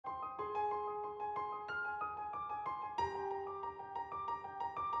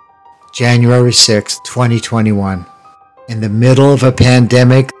January 6, 2021. In the middle of a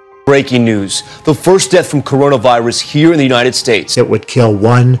pandemic, breaking news. The first death from coronavirus here in the United States. It would kill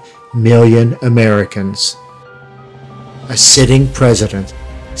 1 million Americans. A sitting president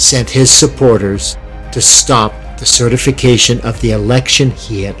sent his supporters to stop the certification of the election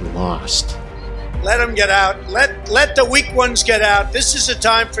he had lost. Let them get out. Let the weak ones get out. This is a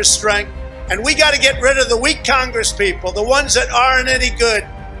time for strength. And we got to get rid of the weak Congress people, the ones that aren't any good.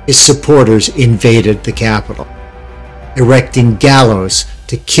 His supporters invaded the Capitol, erecting gallows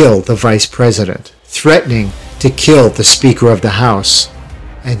to kill the vice president, threatening to kill the Speaker of the House,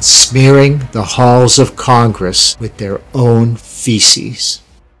 and smearing the halls of Congress with their own feces.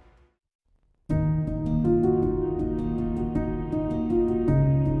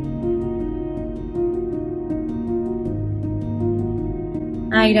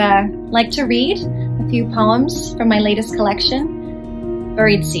 I'd like to read a few poems from my latest collection,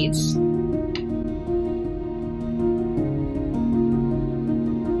 Buried Seeds.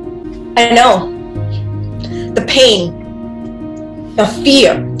 I know. The pain, the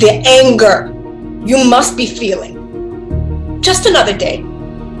fear, the anger you must be feeling. Just another day.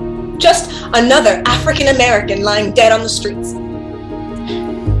 Just another African American lying dead on the streets.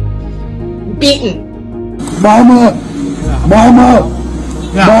 Beaten. Mama! Mama!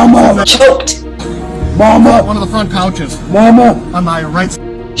 Yeah. Mama! Choked. Mama! One of the front couches. Mama! On my right.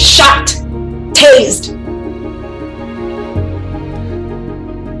 Shot. Tased.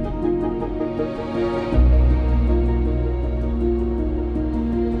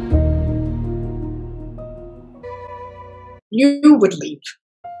 You would leave.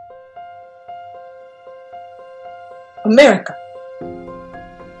 America.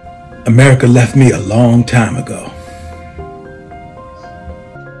 America left me a long time ago.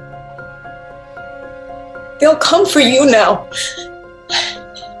 They'll come for you now.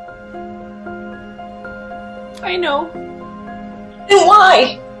 I know. And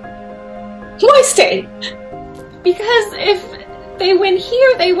why? Why stay? Because if they win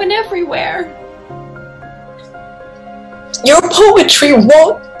here, they win everywhere. Your poetry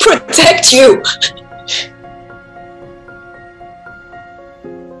won't protect you.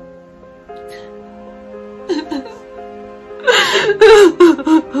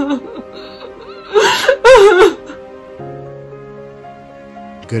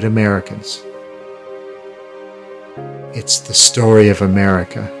 Good Americans. It's the story of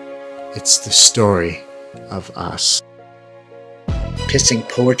America. It's the story of us. Pissing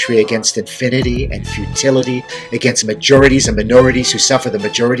poetry against infinity and futility, against majorities and minorities who suffer the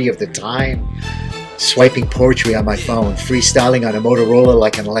majority of the time. Swiping poetry on my phone, freestyling on a Motorola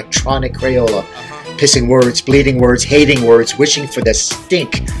like an electronic Crayola. Pissing words, bleeding words, hating words, wishing for the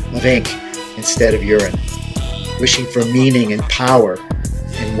stink of ink instead of urine. Wishing for meaning and power,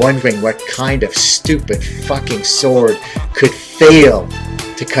 and wondering what kind of stupid fucking sword could fail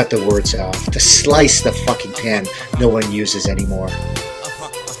to cut the words off, to slice the fucking pen no one uses anymore.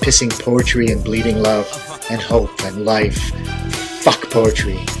 Pissing poetry and bleeding love and hope and life. Fuck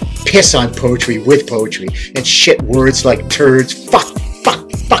poetry. Piss on poetry with poetry and shit words like turds. Fuck,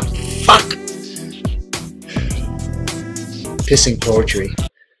 fuck, fuck, fuck. Pissing poetry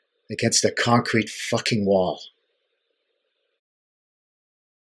against a concrete fucking wall.